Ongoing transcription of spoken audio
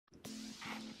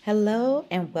Hello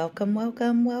and welcome,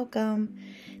 welcome, welcome.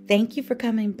 Thank you for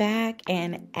coming back.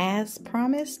 And as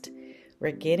promised,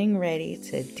 we're getting ready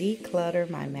to declutter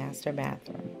my master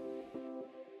bathroom.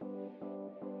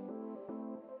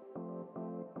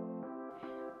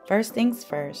 First things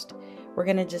first, we're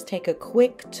going to just take a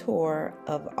quick tour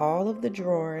of all of the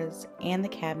drawers and the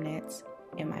cabinets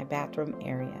in my bathroom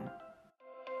area.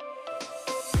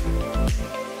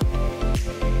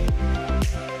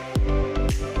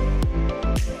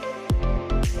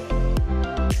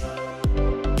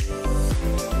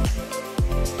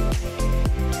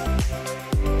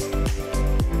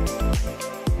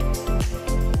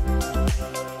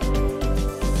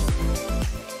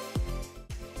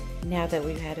 Now that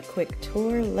we've had a quick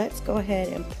tour, let's go ahead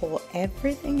and pull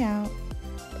everything out,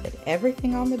 put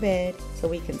everything on the bed so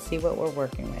we can see what we're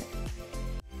working with.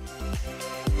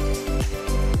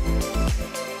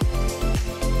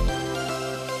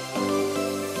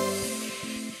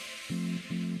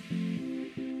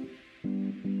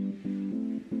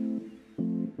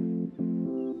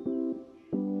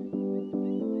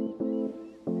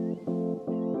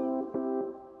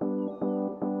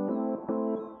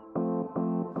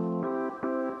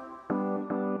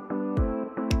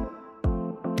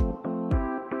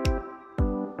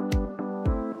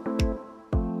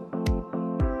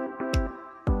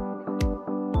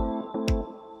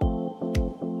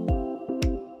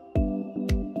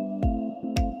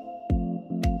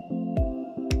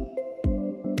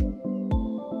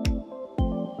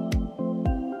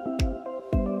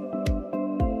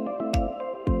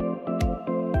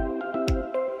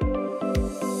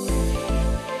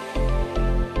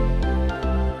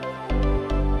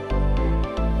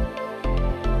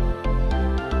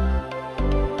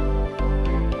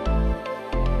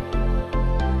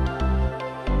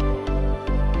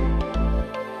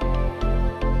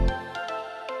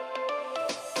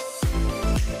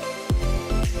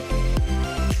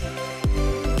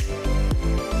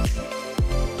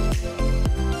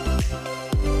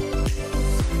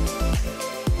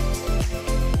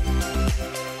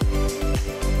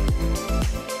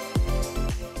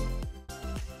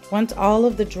 Once all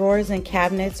of the drawers and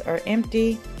cabinets are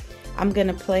empty, I'm going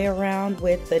to play around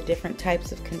with the different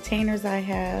types of containers I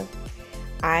have.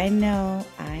 I know,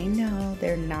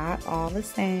 they're not all the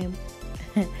same.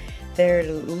 They're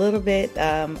a little bit,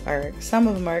 some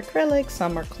of them are acrylic,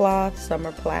 some are cloth, some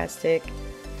are plastic,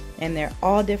 and they're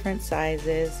all different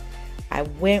sizes. I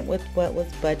went with what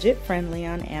was budget friendly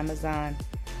on Amazon.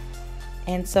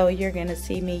 And so you're going to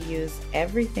see me use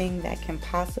everything that can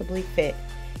possibly fit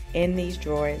in these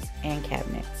drawers and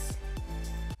cabinets.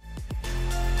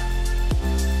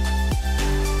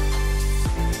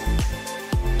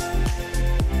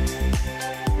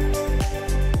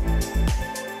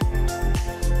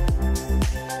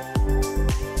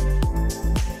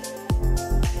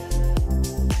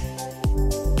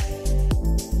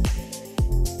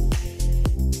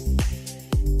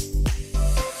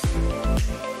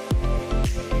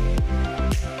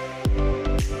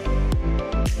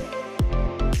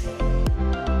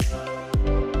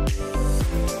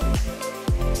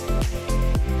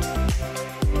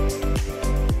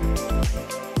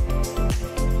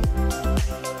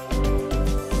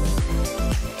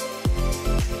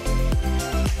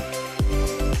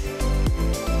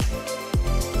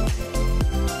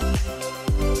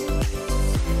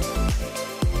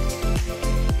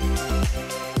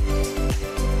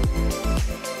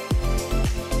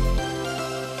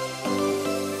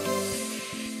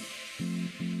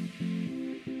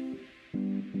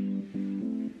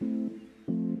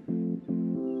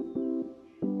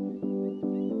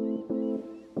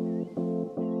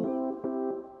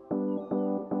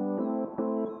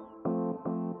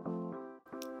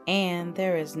 And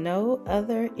there is no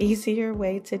other easier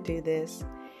way to do this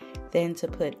than to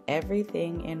put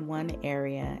everything in one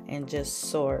area and just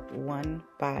sort one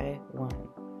by one.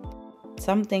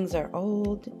 Some things are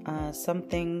old, some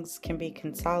things can be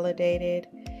consolidated.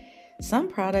 Some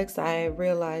products I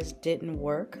realized didn't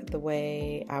work the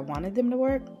way I wanted them to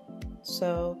work.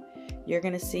 So you're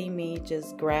going to see me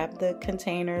just grab the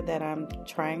container that I'm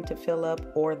trying to fill up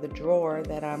or the drawer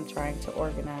that I'm trying to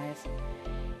organize,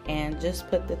 and just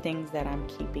put the things that I'm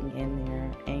keeping in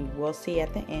there. And we'll see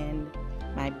at the end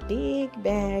my big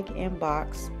bag and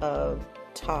box of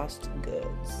tossed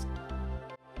goods.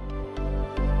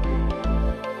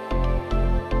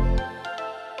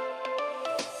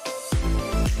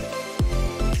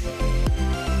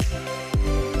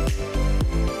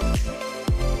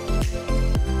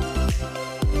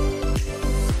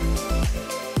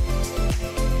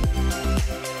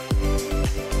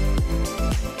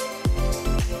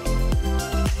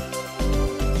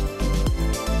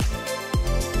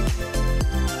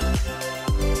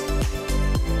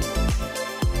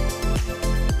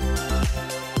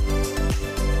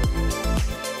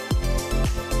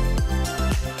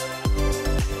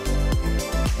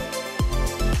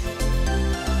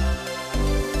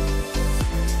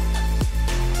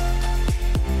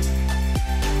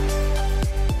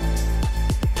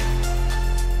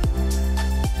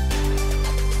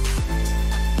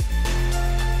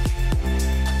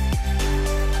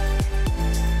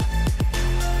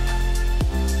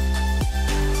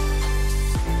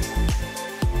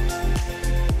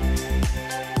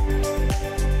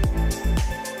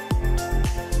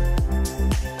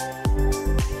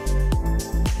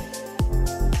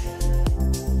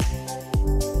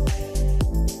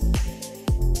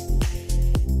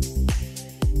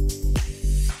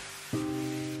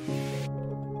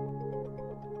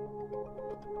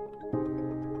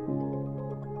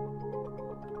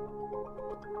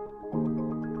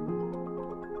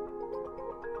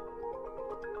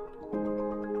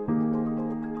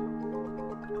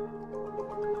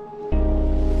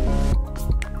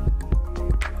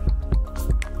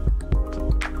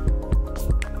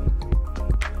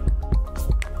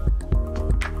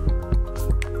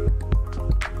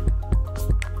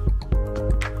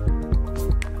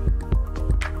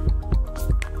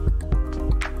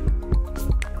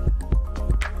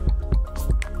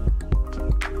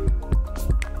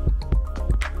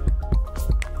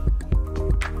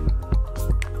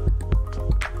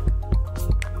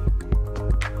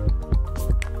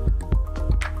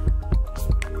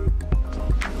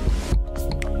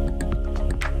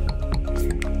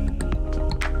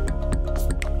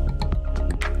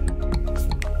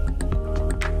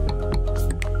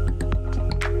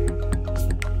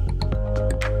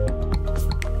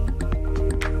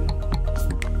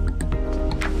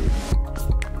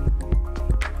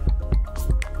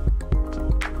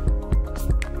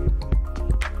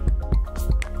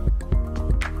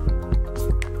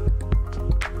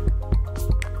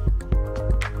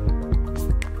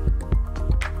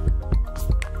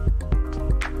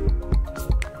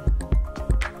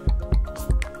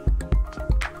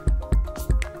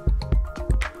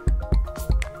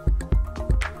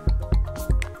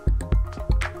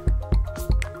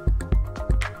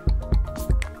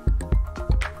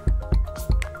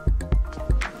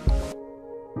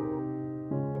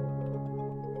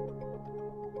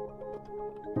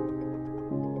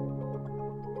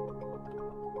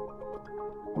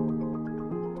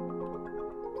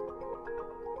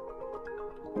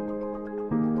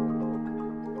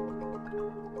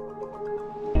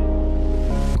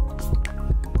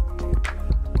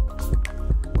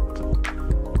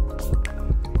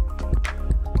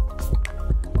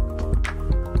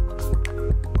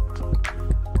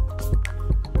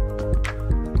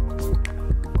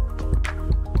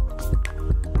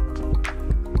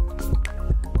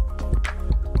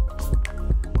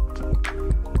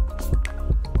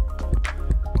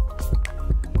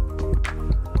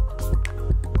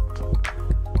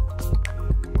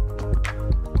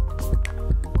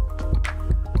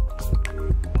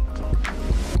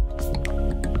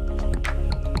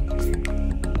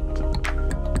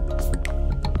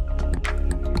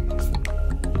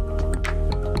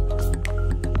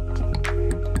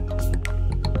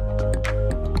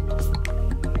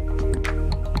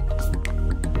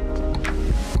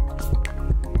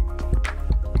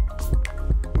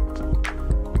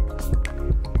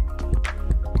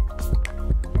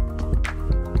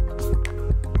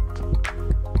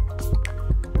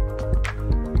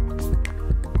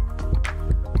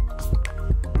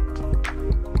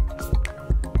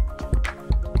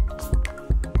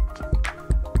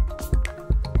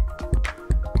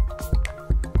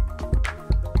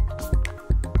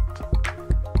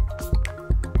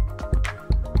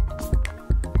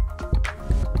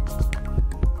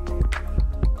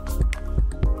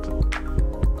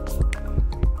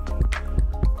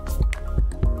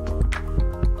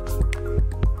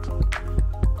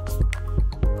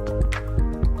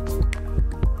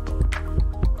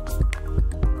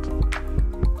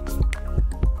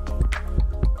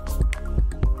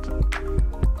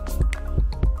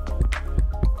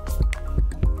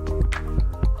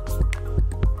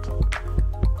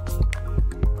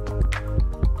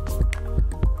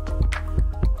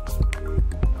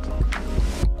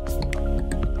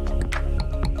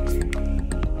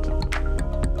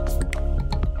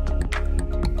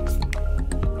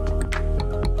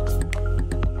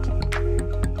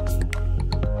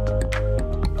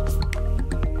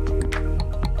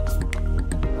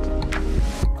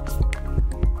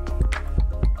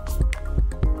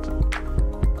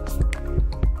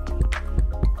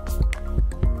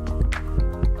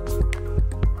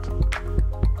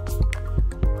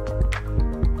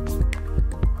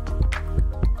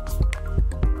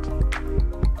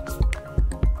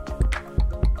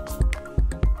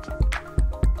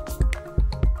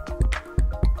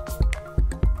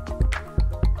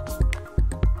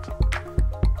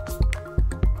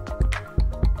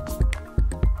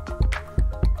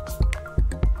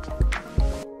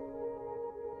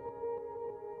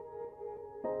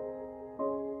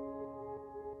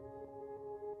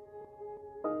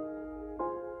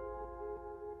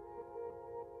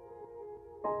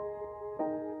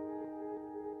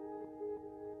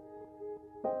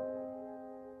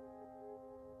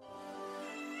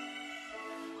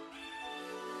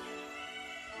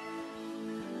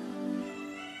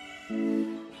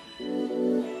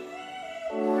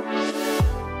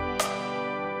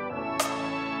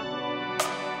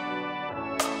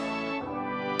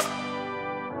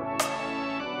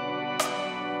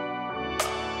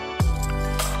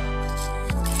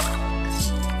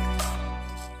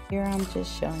 Here I'm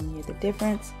just showing you the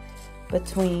difference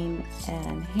between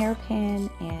an hairpin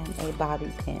and a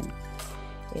bobby pin.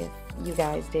 If you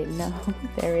guys didn't know,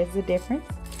 there is a difference.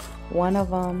 One of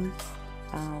them,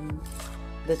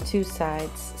 the two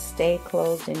sides stay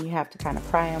closed and you have to kind of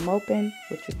pry them open,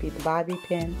 which would be the bobby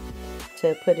pin,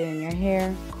 to put it in your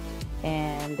hair.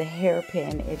 And the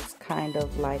hairpin, it's kind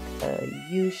of like a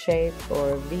U shape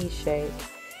or a V shape,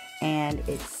 and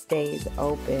it stays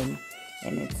open,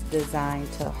 and it's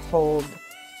designed to hold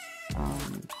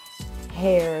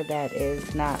hair that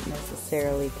is not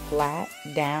necessarily flat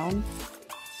down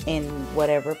in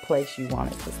whatever place you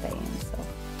want it to stay in. So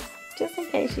just in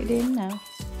case you didn't know.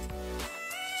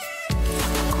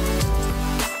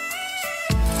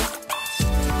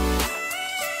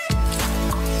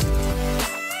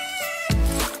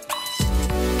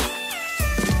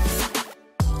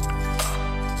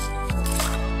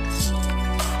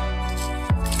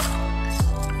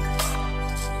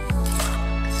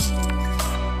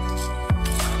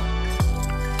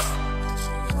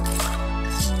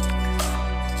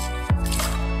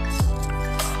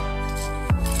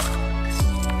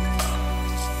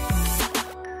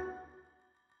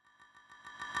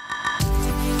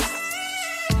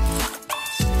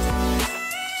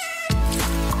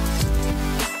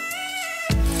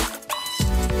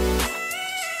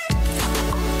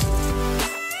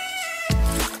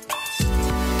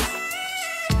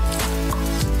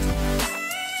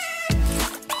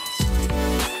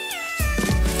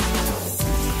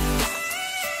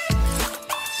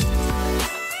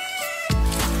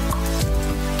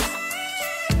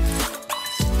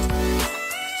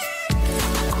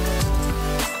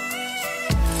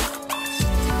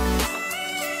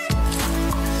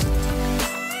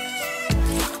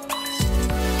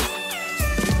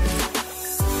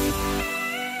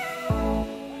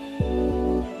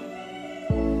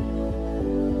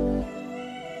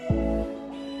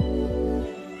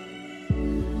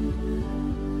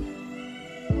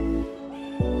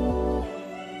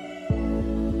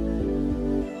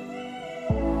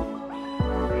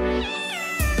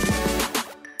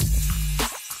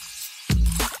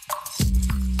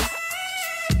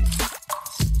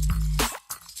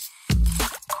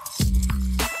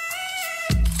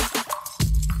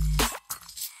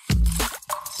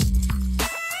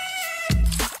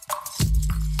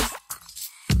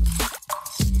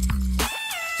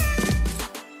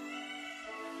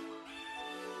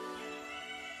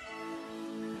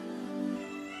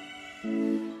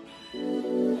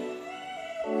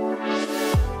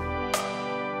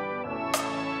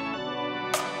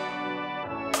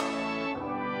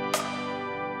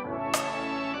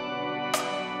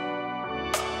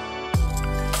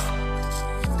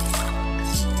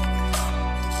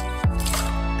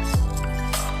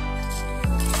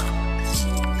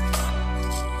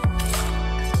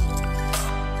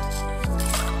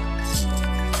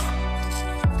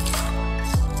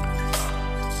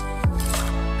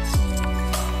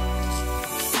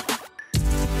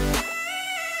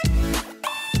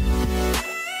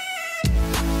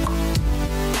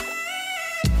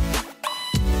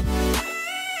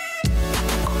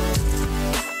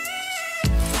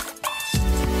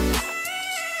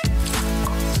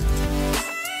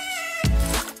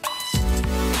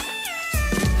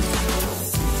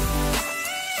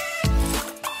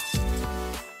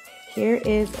 Here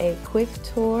is a quick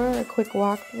tour, a quick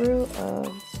walkthrough of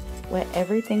what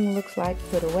everything looks like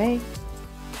put away.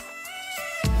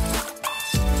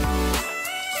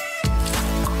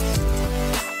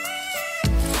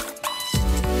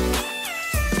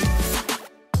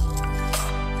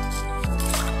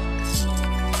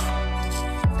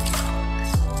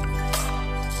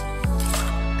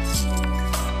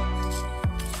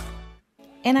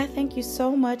 And I thank you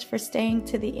so much for staying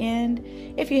to the end.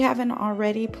 If you haven't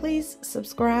already, please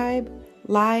subscribe,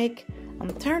 like,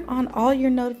 turn on all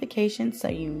your notifications so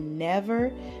you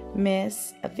never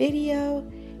miss a video,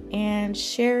 and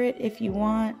share it if you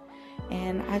want.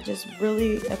 And I just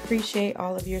really appreciate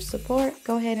all of your support.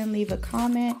 Go ahead and leave a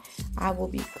comment. I will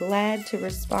be glad to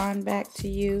respond back to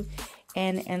you.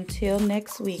 And until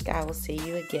next week, I will see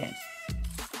you again.